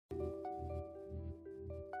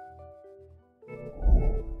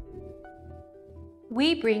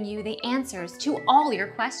We bring you the answers to all your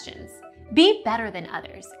questions. Be better than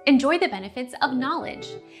others. Enjoy the benefits of knowledge.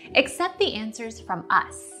 Accept the answers from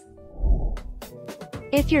us.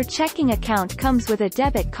 If your checking account comes with a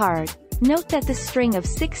debit card, note that the string of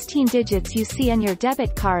 16 digits you see on your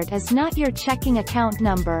debit card is not your checking account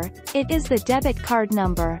number, it is the debit card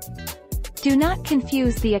number. Do not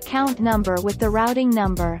confuse the account number with the routing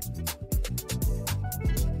number.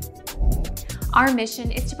 Our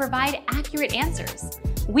mission is to provide accurate answers.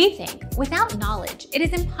 We think without knowledge, it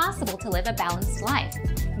is impossible to live a balanced life.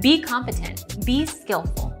 Be competent, be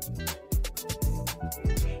skillful.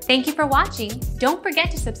 Thank you for watching. Don't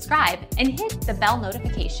forget to subscribe and hit the bell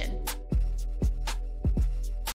notification.